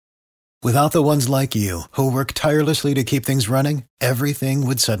Without the ones like you, who work tirelessly to keep things running, everything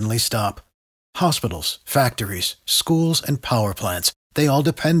would suddenly stop. Hospitals, factories, schools, and power plants, they all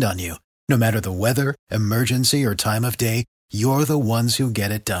depend on you. No matter the weather, emergency, or time of day, you're the ones who get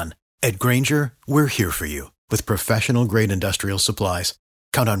it done. At Grainger, we're here for you with professional-grade industrial supplies.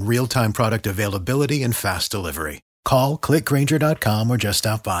 Count on real-time product availability and fast delivery. Call, click Grainger.com, or just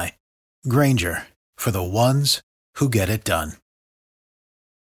stop by. Grainger, for the ones who get it done.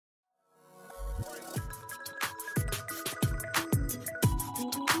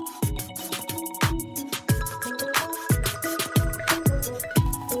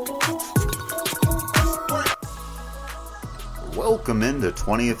 Welcome into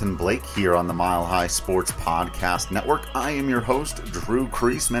 20th and Blake here on the Mile High Sports Podcast Network. I am your host, Drew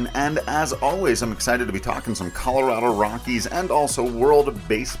Kreisman, and as always, I'm excited to be talking some Colorado Rockies and also World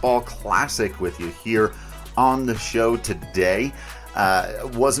Baseball Classic with you here on the show today.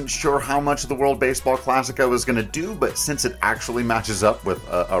 Wasn't sure how much of the World Baseball Classic I was going to do, but since it actually matches up with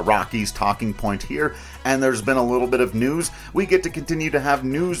a Rockies talking point here, and there's been a little bit of news, we get to continue to have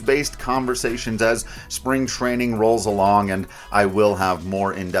news-based conversations as spring training rolls along, and I will have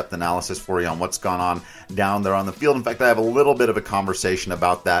more in-depth analysis for you on what's gone on down there on the field. In fact, I have a little bit of a conversation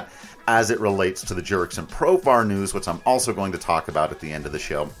about that as it relates to the Jurickson Profar news, which I'm also going to talk about at the end of the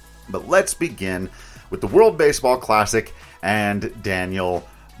show. But let's begin with the World Baseball Classic and Daniel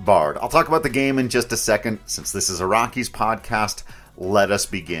Bard. I'll talk about the game in just a second. Since this is a Rockies podcast, let us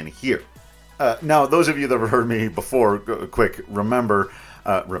begin here. Now, those of you that have heard me before, quick reminder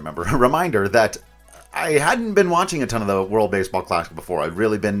that I hadn't been watching a ton of the World Baseball Classic before. I'd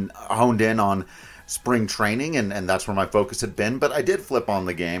really been honed in on spring training, and that's where my focus had been. But I did flip on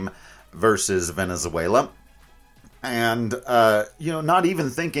the game versus Venezuela. And, not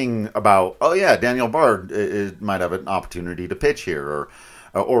even thinking about, Daniel Bard might have an opportunity to pitch here,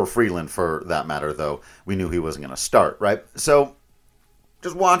 or Freeland for that matter, though we knew he wasn't going to start, right? So,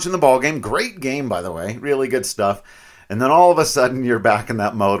 just watching the ball game. Great game, by the way. Really good stuff. And then all of a sudden, you're back in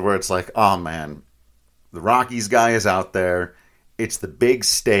that mode where it's like, oh, man, the Rockies guy is out there. It's the big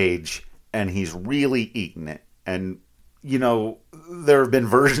stage, and he's really eating it. And, there have been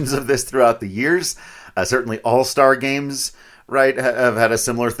versions of this throughout the years. Certainly all-star games, right, have had a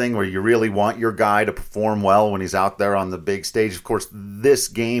similar thing where you really want your guy to perform well when he's out there on the big stage. Of course, this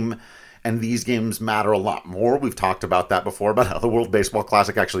game and these games matter a lot more. We've talked about that before, about how the World Baseball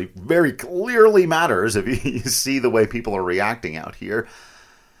Classic actually very clearly matters if you see the way people are reacting out here.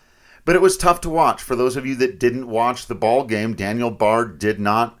 But it was tough to watch. For those of you that didn't watch the ball game, Daniel Bard did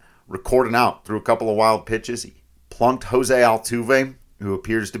not record an out through a couple of wild pitches. He plunked Jose Altuve, who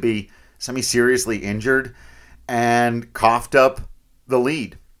appears to be semi-seriously injured, and coughed up the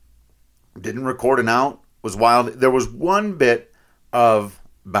lead. Didn't record an out, was wild. There was one bit of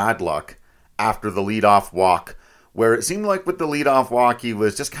bad luck after the leadoff walk, where it seemed like with the leadoff walk, he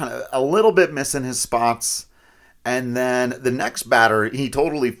was just kind of a little bit missing his spots. And then the next batter, he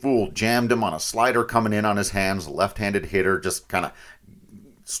totally fooled, jammed him on a slider coming in on his hands, left-handed hitter, just kind of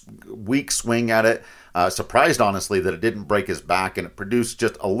weak swing at it. Surprised, honestly, that it didn't break his back, and it produced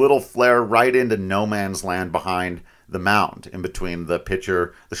just a little flare right into no man's land behind the mound, in between the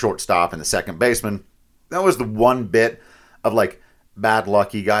pitcher, the shortstop, and the second baseman. That was the one bit of, bad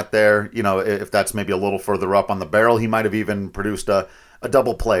luck he got there. If that's maybe a little further up on the barrel, he might have even produced a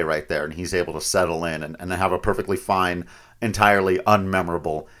double play right there, and he's able to settle in and have a perfectly fine, entirely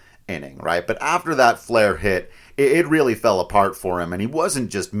unmemorable inning, right? But after that flare hit, it really fell apart for him, and he wasn't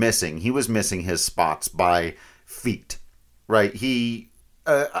just missing. He was missing his spots by feet, right?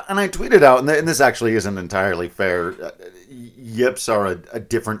 And I tweeted out, and this actually isn't entirely fair. Yips are a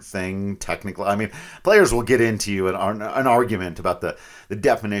different thing, technically. I mean, players will get into you an argument about the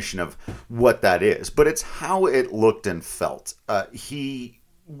definition of what that is, but it's how it looked and felt. He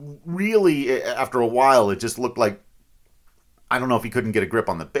really, after a while, it just looked like, I don't know if he couldn't get a grip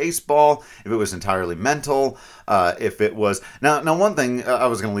on the baseball, if it was entirely mental, if it was... Now one thing, I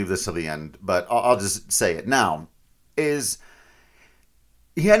was going to leave this to the end, but I'll just say it now, is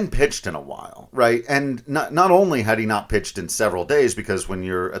he hadn't pitched in a while, right? And not only had he not pitched in several days, because when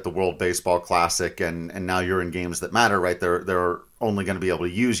you're at the World Baseball Classic and now you're in games that matter, right, they're only going to be able to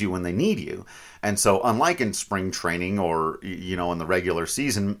use you when they need you. And so unlike in spring training or, in the regular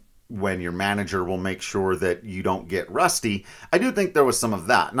season, when your manager will make sure that you don't get rusty, I do think there was some of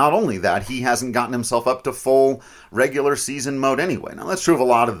that. Not only that, he hasn't gotten himself up to full regular season mode anyway. Now, that's true of a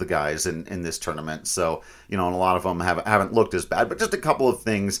lot of the guys in this tournament. So, and a lot of them haven't looked as bad. But just a couple of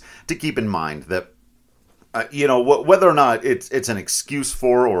things to keep in mind that Whether or not it's an excuse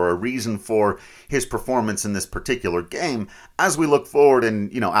for or a reason for his performance in this particular game, as we look forward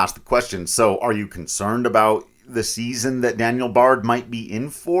and, ask the question, so are you concerned about the season that Daniel Bard might be in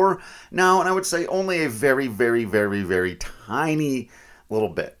for now? And I would say only a very, very, very, very tiny little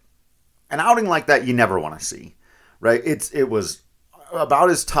bit. An outing like that you never want to see, right? It was about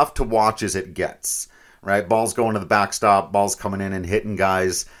as tough to watch as it gets, right? Balls going to the backstop, balls coming in and hitting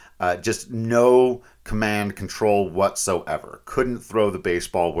guys. Just no command control whatsoever. Couldn't throw the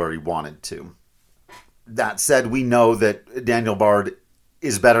baseball where he wanted to. That said, we know that Daniel Bard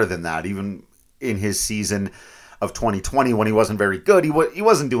is better than that. Even in his season of 2020 when he wasn't very good, he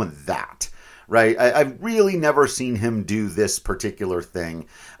wasn't doing that, right? I've really never seen him do this particular thing.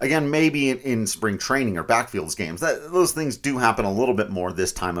 Again, maybe in spring training or backfields games. Those things do happen a little bit more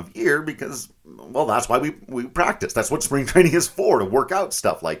this time of year because, well, that's why we practice. That's what spring training is for, to work out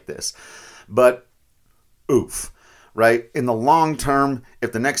stuff like this. But, oof, right? In the long term,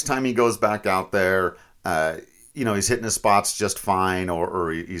 if the next time he goes back out there, he's hitting his spots just fine,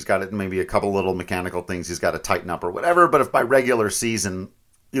 or he's got maybe a couple little mechanical things he's got to tighten up or whatever, but if by regular season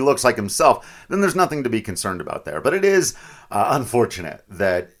he looks like himself, then there's nothing to be concerned about there. But it is unfortunate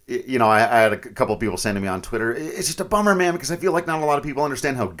that, I had a couple of people saying to me on Twitter, it's just a bummer, man, because I feel like not a lot of people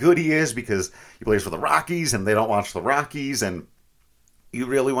understand how good he is because he plays for the Rockies and they don't watch the Rockies, and you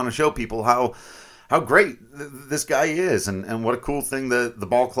really want to show people how great this guy is and what a cool thing the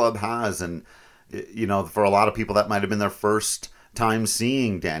ball club has. And, for a lot of people that might have been their first time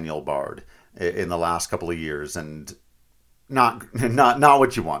seeing Daniel Bard in the last couple of years, and not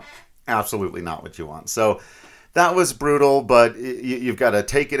what you want. Absolutely not what you want. So that was brutal, but you've got to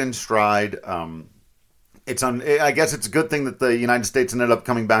take it in stride. I guess it's a good thing that the United States ended up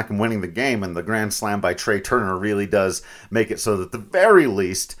coming back and winning the game, and the grand slam by Trey Turner really does make it so that at the very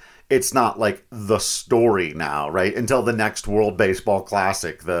least it's not like the story now, right? Until the next World Baseball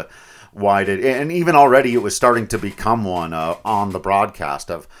Classic, and even already it was starting to become one on the broadcast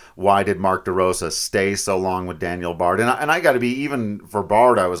of why did Mark DeRosa stay so long with Daniel Bard? And I got to be, even for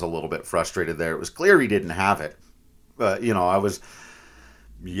Bard, I was a little bit frustrated there. It was clear he didn't have it. I was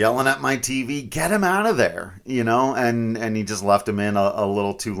yelling at my TV, get him out of there, and he just left him in a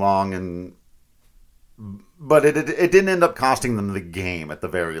little too long. But it didn't end up costing them the game at the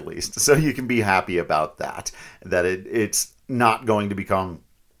very least. So you can be happy about that it's not going to become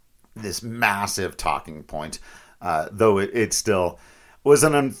this massive talking point, though it still was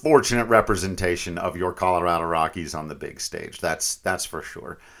an unfortunate representation of your Colorado Rockies on the big stage. That's for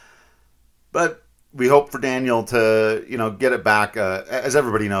sure. But we hope for Daniel to, get it back. As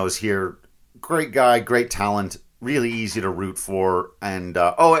everybody knows here, great guy, great talent, really easy to root for. And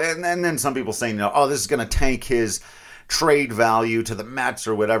then some people saying, this is going to tank his trade value to the Mets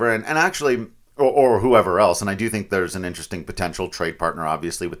or whatever. And actually, or whoever else. And I do think there's an interesting potential trade partner,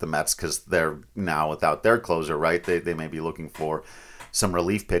 obviously, with the Mets, because they're now without their closer, right? They may be looking for some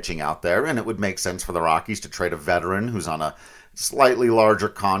relief pitching out there, and it would make sense for the Rockies to trade a veteran who's on a slightly larger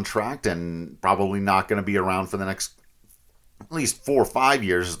contract and probably not going to be around for the next at least 4 or 5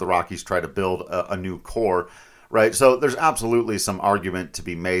 years as the Rockies try to build a new core, right? So there's absolutely some argument to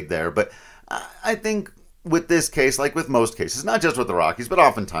be made there. But I think with this case, like with most cases, not just with the Rockies, but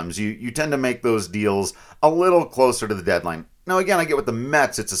oftentimes you tend to make those deals a little closer to the deadline. Now, again, I get with the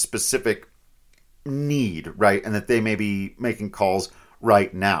Mets, it's a specific need, right? And that they may be making calls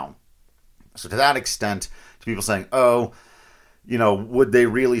right now. So to that extent, to people saying, would they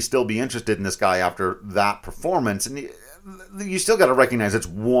really still be interested in this guy after that performance? And you still got to recognize it's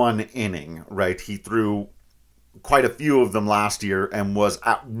one inning, right? He threw quite a few of them last year and was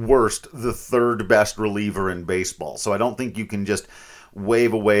at worst the third best reliever in baseball. So I don't think you can just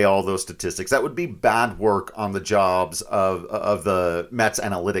wave away all those statistics. That would be bad work on the jobs of the Mets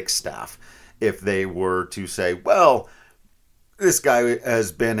analytics staff if they were to say, well, this guy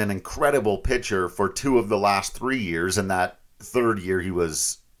has been an incredible pitcher for 2 of the last 3 years, and that third year he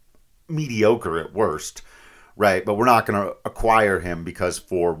was mediocre at worst, right? But we're not going to acquire him because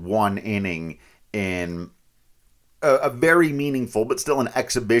for 1 inning in a very meaningful but still an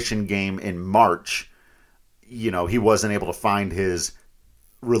exhibition game in March, he wasn't able to find his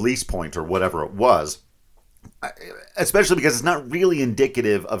release point or whatever it was, especially because it's not really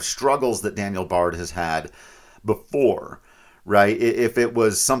indicative of struggles that Daniel Bard has had before, right? If it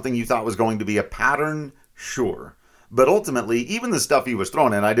was something you thought was going to be a pattern, sure. But ultimately, even the stuff he was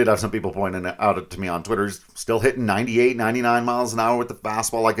throwing, and I did have some people pointing out to me on Twitter, he's still hitting 98, 99 miles an hour with the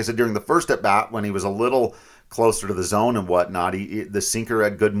fastball. Like I said, during the first at-bat, when he was a little closer to the zone and whatnot, the sinker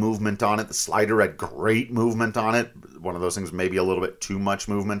had good movement on it. The slider had great movement on it. One of those things, maybe a little bit too much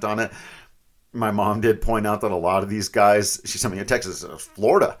movement on it. my mom did point out that a lot of these guys, she sent me a text that says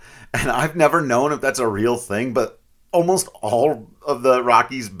Florida. And I've never known if that's a real thing, but almost all of the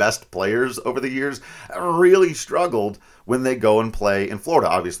Rockies' best players over the years really struggled when they go and play in Florida.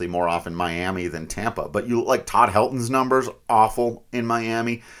 Obviously, more often Miami than Tampa. But you like Todd Helton's numbers, awful in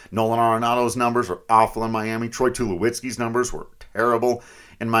Miami. Nolan Arenado's numbers were awful in Miami. Troy Tulowitzki's numbers were terrible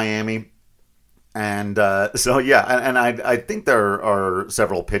in Miami. And so, yeah, and I think there are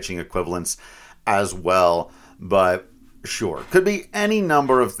several pitching equivalents as well. But sure, could be any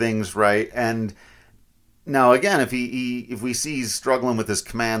number of things, right? And now, again, if we see he's struggling with his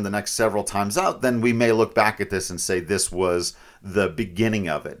command the next several times out, then we may look back at this and say this was the beginning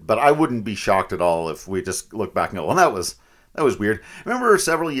of it. But I wouldn't be shocked at all if we just look back and go, well, that was weird. Remember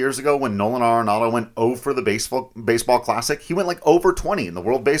several years ago when Nolan Arenado went 0 for the baseball Classic? He went like over 20 in the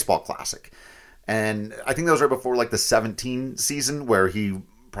World Baseball Classic. And I think that was right before like the 17 season where he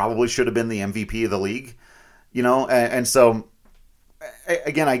probably should have been the MVP of the league. You know, and so...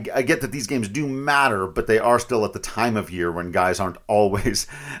 Again, I get that these games do matter, but they are still at the time of year when guys aren't always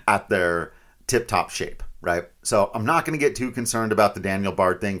at their tip-top shape, right? So I'm not going to get too concerned about the Daniel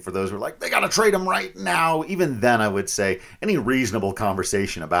Bard thing for those who are like, they got to trade him right now. Even then, I would say any reasonable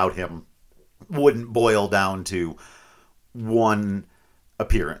conversation about him wouldn't boil down to one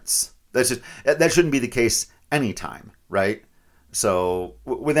appearance. That shouldn't be the case anytime, right? So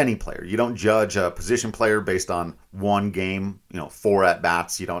with any player, you don't judge a position player based on one game, 4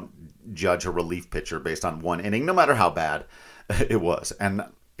 at-bats. You don't judge a relief pitcher based on one inning, no matter how bad it was. And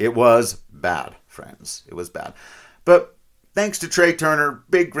it was bad, friends. It was bad. But thanks to Trey Turner,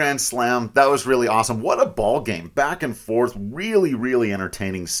 big grand slam. That was really awesome. What a ball game. Back and forth. Really, really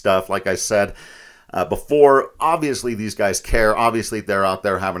entertaining stuff. Like I said before, obviously these guys care. Obviously they're out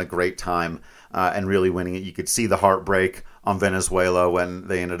there having a great time and really winning it. You could see the heartbreak on Venezuela when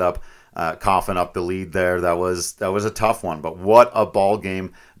they ended up coughing up the lead there. That was a tough one, but what a ball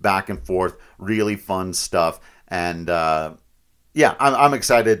game, back and forth, really fun stuff. And I'm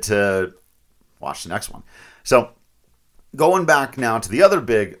excited to watch the next one. So going back now to the other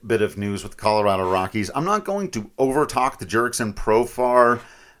big bit of news with the Colorado Rockies, I'm not going to overtalk the Jurickson Profar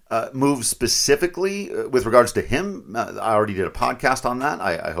move specifically with regards to him. I already did a podcast on that.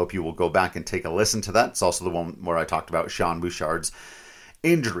 I hope you will go back and take a listen to that. It's also the one where I talked about Sean Bouchard's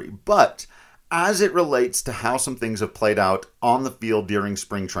injury. But as it relates to how some things have played out on the field during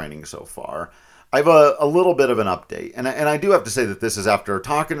spring training so far, I have a little bit of an update. And I do have to say that this is after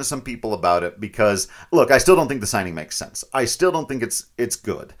talking to some people about it because, look, I still don't think the signing makes sense. I still don't think it's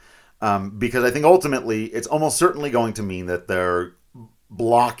good because I think ultimately it's almost certainly going to mean that they're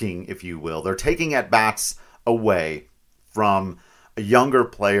blocking, if you will. They're taking at-bats away from a younger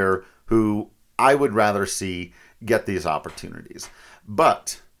player who I would rather see get these opportunities.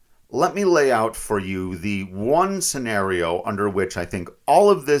 But let me lay out for you the one scenario under which I think all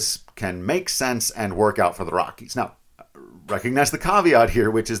of this can make sense and work out for the Rockies. Now, recognize the caveat here,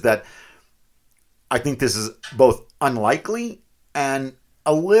 which is that I think this is both unlikely and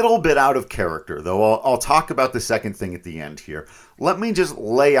a little bit out of character, though I'll talk about the second thing at the end here. Let me just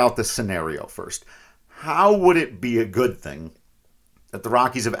lay out the scenario first. How would it be a good thing that the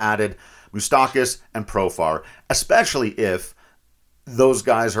Rockies have added Moustakas and Profar, especially if those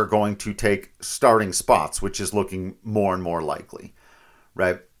guys are going to take starting spots, which is looking more and more likely,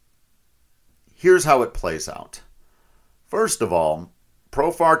 right? Here's how it plays out. First of all,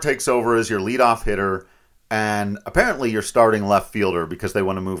 Profar takes over as your leadoff hitter, and apparently you're starting left fielder because they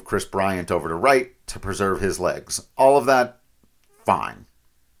want to move Chris Bryant over to right to preserve his legs. All of that, fine.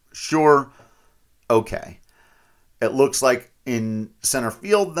 Sure, okay. It looks like in center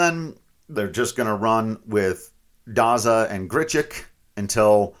field then, they're just going to run with Daza and Grichuk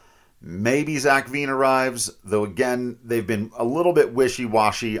until maybe Zach Veen arrives. Though again, they've been a little bit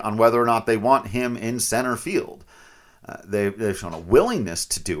wishy-washy on whether or not they want him in center field. They've shown a willingness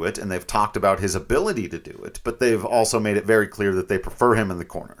to do it, and they've talked about his ability to do it, but they've also made it very clear that they prefer him in the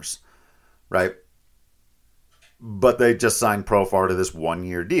corners, right? But they just signed Profar to this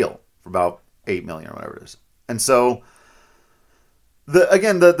 1-year deal for about $8 million or whatever it is. And so,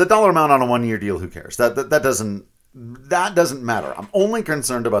 the dollar amount on a 1-year deal, who cares? That doesn't matter. I'm only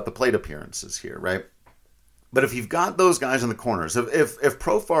concerned about the plate appearances here, right? But if you've got those guys in the corners, if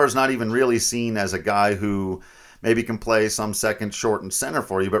Profar is not even really seen as a guy who maybe can play some second, short, and center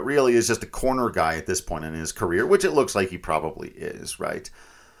for you, but really is just a corner guy at this point in his career, which it looks like he probably is, right?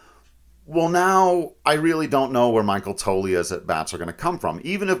 Well, now I really don't know where Michael Tolia's at-bats are going to come from.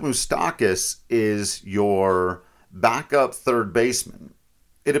 Even if Moustakas is your backup third baseman,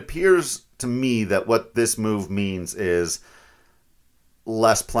 it appears to me that what this move means is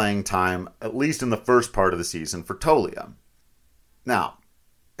less playing time, at least in the first part of the season, for Toglia. Now,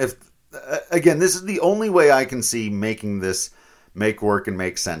 if again, this is the only way I can see making this make work and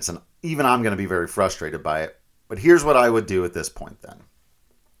make sense, and even I'm going to be very frustrated by it. But here's what I would do at this point then.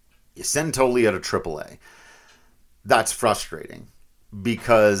 You send Toglia to AAA. That's frustrating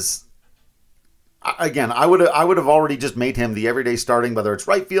because, again, I would have already just made him the everyday starting, whether it's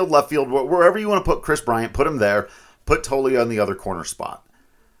right field, left field, wherever you want to put Chris Bryant, put him there, put Toglia in the other corner spot,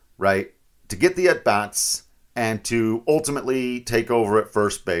 right? To get the at-bats and to ultimately take over at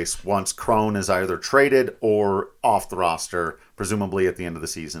first base once Crone is either traded or off the roster, presumably at the end of the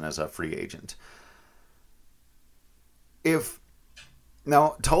season as a free agent.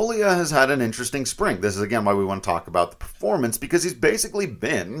 Now, Toglia has had an interesting spring. This is, again, why we want to talk about the performance, because he's basically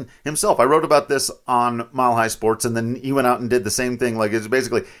been himself. I wrote about this on Mile High Sports, and then he went out and did the same thing. Like, it's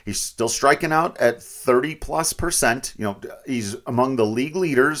basically, he's still striking out at 30+%. You know, he's among the league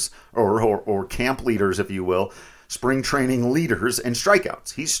leaders, or camp leaders, if you will, spring training leaders in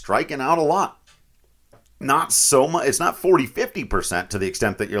strikeouts. He's striking out a lot. Not so much. It's not 40-50% to the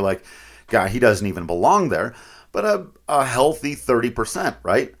extent that you're like, God, he doesn't even belong there. But a healthy 30%,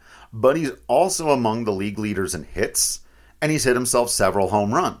 right? But he's also among the league leaders in hits, and he's hit himself several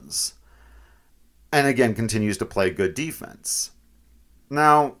home runs. And again, continues to play good defense.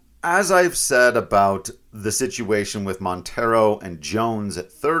 Now, as I've said about the situation with Montero and Jones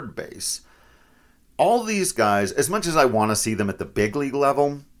at third base, all these guys, as much as I want to see them at the big league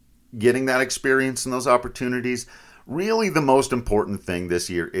level, getting that experience and those opportunities, really the most important thing this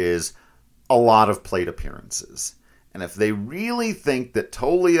year is a lot of plate appearances. And if they really think that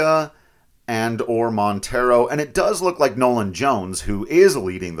Toglia and or Montero, and it does look like Nolan Jones, who is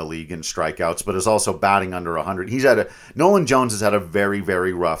leading the league in strikeouts, but is also batting under 100. Nolan Jones has had a very,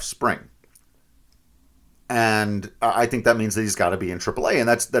 very rough spring. And I think that means that he's got to be in AAA, and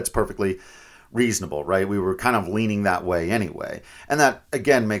that's perfectly reasonable, right? We were kind of leaning that way anyway. And that,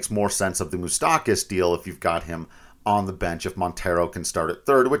 again, makes more sense of the Moustakas deal if you've got him on the bench, if Montero can start at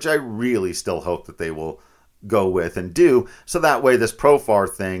third, which I really still hope that they will go with and do, so that way this Profar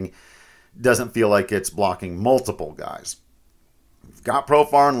thing doesn't feel like it's blocking multiple guys. You've got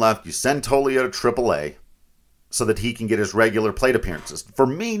Profar in left, you send Toglia to AAA so that he can get his regular plate appearances. For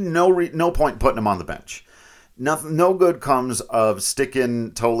me, no point putting him on the bench. No good comes of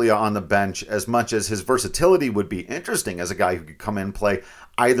sticking Toglia on the bench, as much as his versatility would be interesting as a guy who could come in and play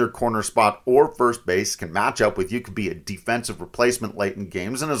either corner spot or first base, can match up with you, could be a defensive replacement late in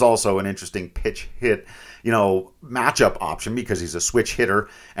games, and is also an interesting pitch hit, matchup option because he's a switch hitter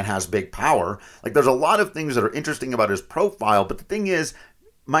and has big power. Like, there's a lot of things that are interesting about his profile, but the thing is,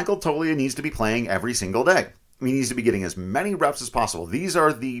 Michael Toglia needs to be playing every single day. He needs to be getting as many reps as possible. These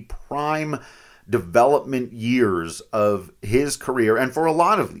are the prime development years of his career, and for a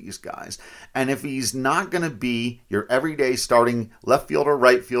lot of these guys. And if he's not going to be your everyday starting left fielder,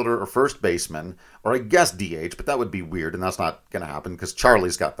 right fielder, or first baseman, or I guess DH, but that would be weird, and that's not going to happen because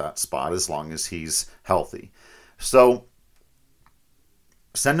Charlie's got that spot as long as he's healthy. So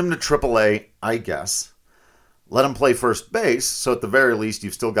send him to AAA, I guess. Let him play first base, so at the very least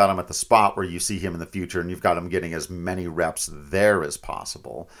you've still got him at the spot where you see him in the future, and you've got him getting as many reps there as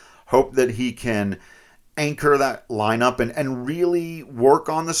possible. Hope that he can anchor that lineup and really work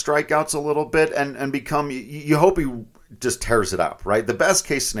on the strikeouts a little bit and become, you hope he just tears it up, right? The best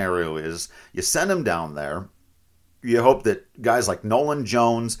case scenario is you send him down there. You hope that guys like Nolan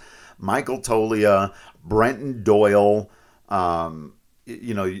Jones, Michael Toglia, Brenton Doyle,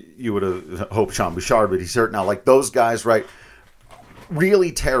 you would have hoped Sean Bouchard, but he's hurt now. Like those guys, right,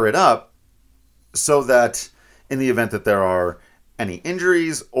 really tear it up so that in the event that there are any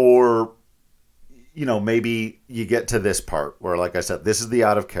injuries or, maybe you get to this part where, like I said, this is the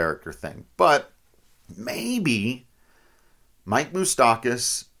out of character thing. But maybe Mike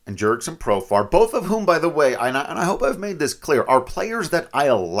Moustakas and Jurickson Profar, both of whom, by the way, and I hope I've made this clear, are players that I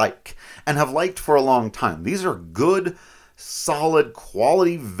like and have liked for a long time. These are good, solid,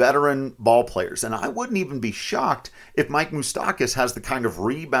 quality veteran ball players. And I wouldn't even be shocked if Mike Moustakas has the kind of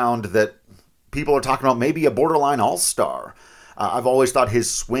rebound that people are talking about, maybe a borderline all-star. I've always thought his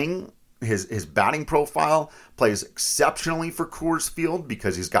swing, his batting profile plays exceptionally for Coors Field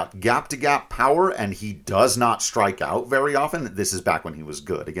because he's got gap-to-gap power and he does not strike out very often. This is back when he was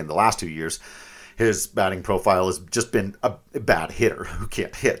good. Again, the last 2 years, his batting profile has just been a bad hitter who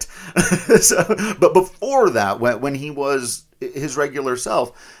can't hit. But before that, when he was his regular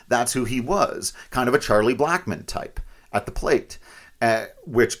self, that's who he was. Kind of a Charlie Blackmon type at the plate,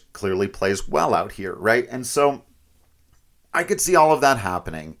 which clearly plays well out here, right? And so I could see all of that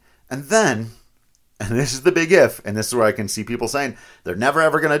happening. And then and this is the big if, and this is where I can see people saying, they're never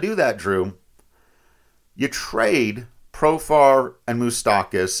ever going to do that, Drew. You trade Profar and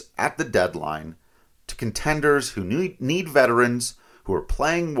Moustakas at the deadline to contenders who need veterans, who are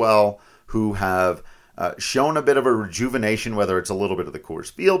playing well, who have shown a bit of a rejuvenation, whether it's a little bit of the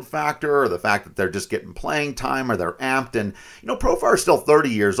Coors Field factor or the fact that they're just getting playing time or they're amped. And, Profar is still 30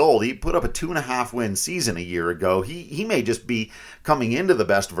 years old. He put up a 2.5 win season a year ago. He may just be coming into the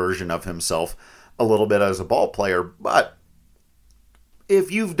best version of himself a little bit as a ball player. But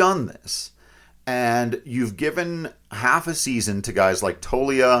if you've done this and you've given half a season to guys like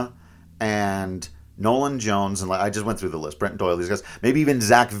Tolia and Nolan Jones, and I just went through the list, Brenton Doyle, these guys, maybe even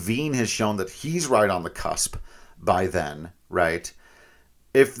Zach Veen has shown that he's right on the cusp by then, right?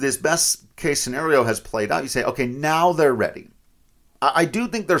 If this best case scenario has played out, you say, okay, now they're ready. I do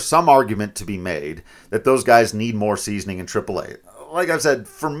think there's some argument to be made that those guys need more seasoning in AAA. Like I've said,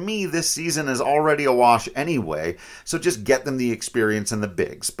 for me, this season is already a wash anyway, so just get them the experience in the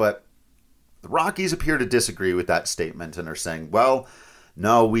bigs. But the Rockies appear to disagree with that statement and are saying, well,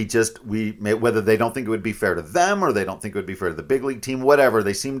 no, whether they don't think it would be fair to them or they don't think it would be fair to the big league team, whatever,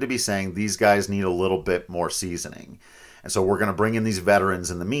 they seem to be saying these guys need a little bit more seasoning. And so we're going to bring in these veterans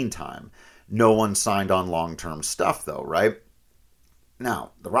in the meantime. No one signed on long-term stuff, though, right?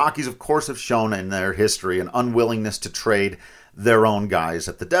 Now, the Rockies, of course, have shown in their history an unwillingness to trade their own guys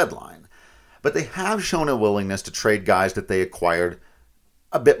at the deadline. But they have shown a willingness to trade guys that they acquired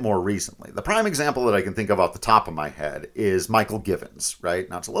a bit more recently. The prime example that I can think of off the top of my head is Michael Givens, right?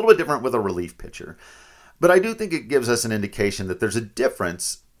 Now, it's a little bit different with a relief pitcher, but I do think it gives us an indication that there's a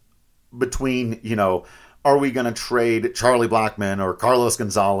difference between, are we going to trade Charlie Blackmon or Carlos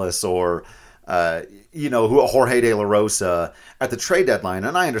Gonzalez or, Jorge De La Rosa at the trade deadline.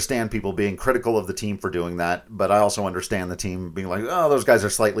 And I understand people being critical of the team for doing that, but I also understand the team being like, oh, those guys are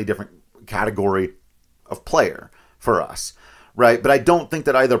slightly different category of player for us. Right, but I don't think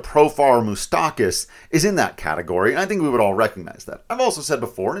that either Profar or Moustakas is in that category, and I think we would all recognize that. I've also said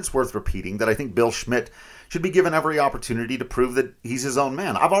before, and it's worth repeating, that I think Bill Schmidt should be given every opportunity to prove that he's his own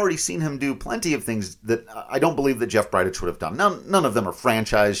man. I've already seen him do plenty of things that I don't believe that Jeff Bridich would have done. None of them are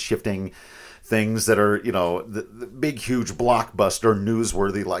franchise-shifting things that are, the big, huge blockbuster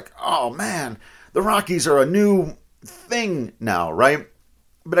newsworthy, like, oh man, the Rockies are a new thing now, right?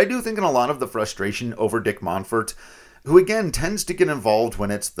 But I do think in a lot of the frustration over Dick Monfort, who again tends to get involved when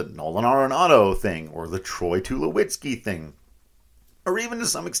it's the Nolan Arenado thing or the Troy Tulowitzki thing, or even to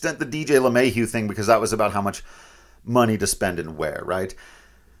some extent the DJ LeMahieu thing, because that was about how much money to spend and where, right?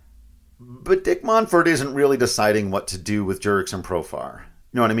 But Dick Monfort isn't really deciding what to do with Jurickson Profar.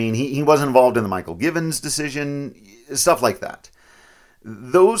 You know what I mean? He wasn't involved in the Michael Givens decision, stuff like that.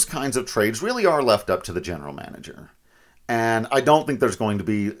 Those kinds of trades really are left up to the general manager. And I don't think there's going to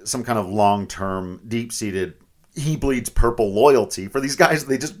be some kind of long-term, deep-seated he bleeds purple loyalty for these guys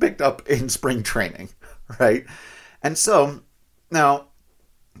they just picked up in spring training, right? And so, now,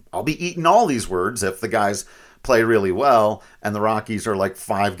 I'll be eating all these words if the guys play really well and the Rockies are like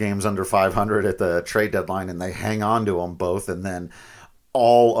 5 games under 500 at the trade deadline and they hang on to them both, and then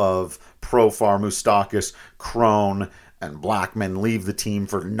all of Profar, Moustakas, Crone, and Blackmon leave the team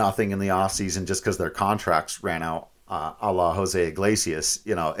for nothing in the offseason just because their contracts ran out, a la Jose Iglesias.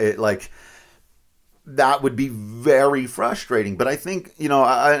 That would be very frustrating. But I think, and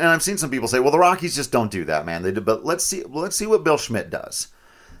I've seen some people say, well, the Rockies just don't do that, man. They do, but let's see what Bill Schmidt does.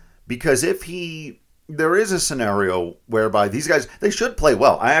 Because there is a scenario whereby these guys, they should play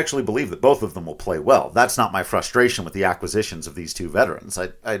well. I actually believe that both of them will play well. That's not my frustration with the acquisitions of these two veterans.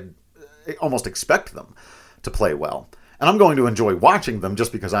 I almost expect them to play well. And I'm going to enjoy watching them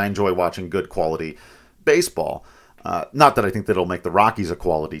just because I enjoy watching good quality baseball. Not that I think that it'll make the Rockies a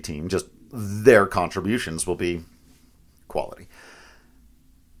quality team, just their contributions will be quality.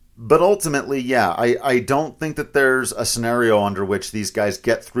 But ultimately, yeah, I don't think that there's a scenario under which these guys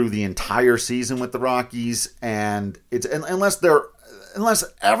get through the entire season with the Rockies, and it's unless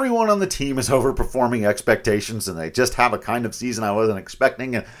everyone on the team is overperforming expectations and they just have a kind of season I wasn't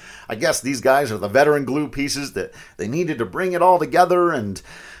expecting. And I guess these guys are the veteran glue pieces that they needed to bring it all together, and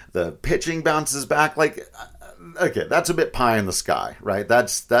the pitching bounces back. Okay, that's a bit pie in the sky, right?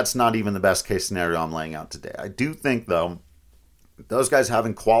 That's not even the best case scenario I'm laying out today. I do think, though, those guys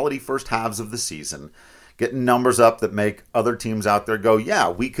having quality first halves of the season, getting numbers up that make other teams out there go, yeah,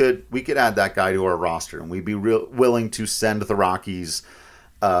 we could add that guy to our roster, and we'd be willing to send the Rockies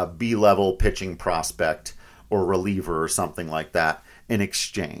B-level pitching prospect or reliever or something like that in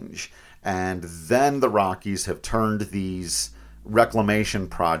exchange. And then the Rockies have turned these reclamation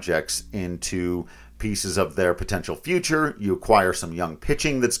projects into pieces of their potential future. You acquire some young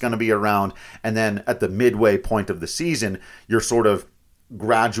pitching that's going to be around. And then at the midway point of the season, you're sort of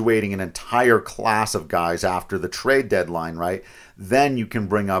graduating an entire class of guys after the trade deadline, right? Then you can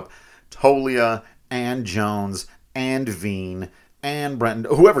bring up Tolia and Jones and Veen and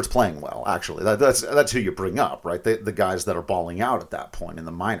Brenton, whoever's playing well, actually. That's who you bring up, right? The guys that are balling out at that point in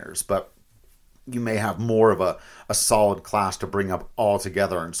the minors. But you may have more of a solid class to bring up all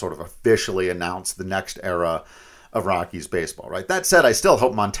together and sort of officially announce the next era of Rockies baseball, right? That said, I still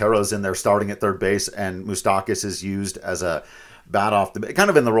hope Montero's in there starting at third base and Moustakas is used as a bat off the, kind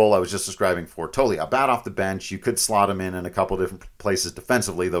of in the role I was just describing for Tolia, a bat off the bench. You could slot him in a couple different places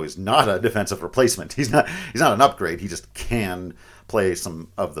defensively, though he's not a defensive replacement. He's not an upgrade. He just can play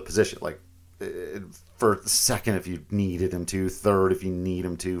some of the position, like for second if you needed him to, third if you need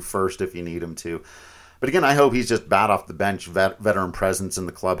him to, first if you need him to. But again, I hope he's just bat off the bench, veteran presence in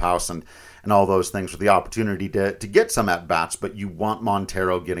the clubhouse and all those things with the opportunity to get some at-bats, but you want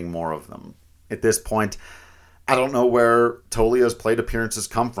Montero getting more of them. At this point, I don't know where Tolia's plate appearances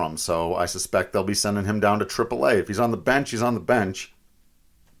come from, so I suspect they'll be sending him down to AAA. If he's on the bench, he's on the bench.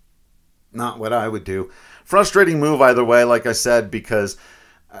 Not what I would do. Frustrating move either way, like I said, because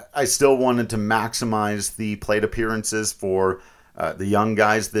I still wanted to maximize the plate appearances for the young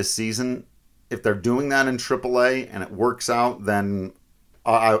guys this season. If they're doing that in AAA and it works out, then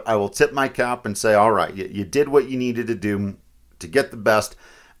I will tip my cap and say, all right, you did what you needed to do to get the best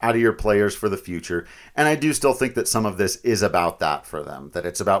out of your players for the future. And I do still think that some of this is about that for them, that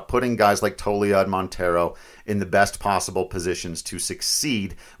it's about putting guys like Tolia and Montero in the best possible positions to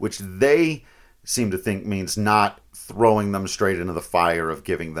succeed, which they seem to think means not throwing them straight into the fire of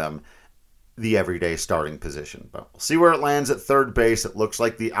giving them the everyday starting position. But we'll see where it lands at third base. It looks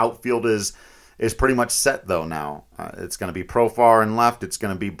like the outfield is pretty much set, though, now. It's going to be Profar in left. It's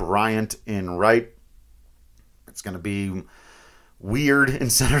going to be Bryant in right. It's going to be Weird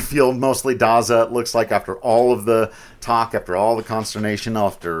in center field, mostly Daza, it looks like, after all of the talk, after all the consternation,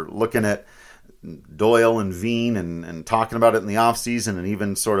 after looking at Doyle and Veen and talking about it in the offseason and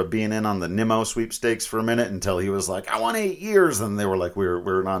even sort of being in on the Nimmo sweepstakes for a minute until he was like, I want 8 years. And they were like,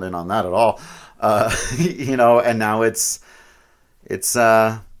 we're not in on that at all. And now it's just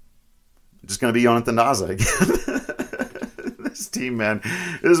going to be Jonathan Daza again. This team, man,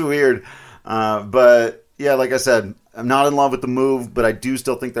 is weird. But yeah, like I said, I'm not in love with the move, but I do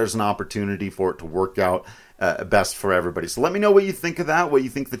still think there's an opportunity for it to work out best for everybody. So let me know what you think of that, what you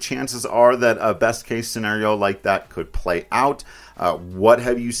think the chances are that a best case scenario like that could play out. What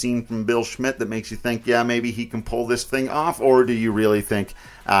have you seen from Bill Schmidt that makes you think, yeah, maybe he can pull this thing off? Or do you really think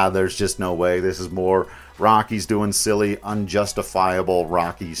there's just no way? This is more Rockies doing silly, unjustifiable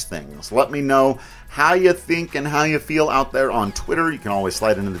Rockies things. Let me know how you think and how you feel out there on Twitter. You can always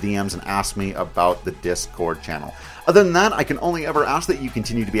slide into the DMs and ask me about the Discord channel. Other than that, I can only ever ask that you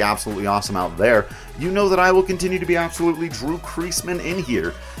continue to be absolutely awesome out there. You know that I will continue to be absolutely Drew Creasman in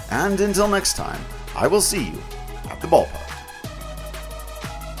here. And until next time, I will see you at the ballpark.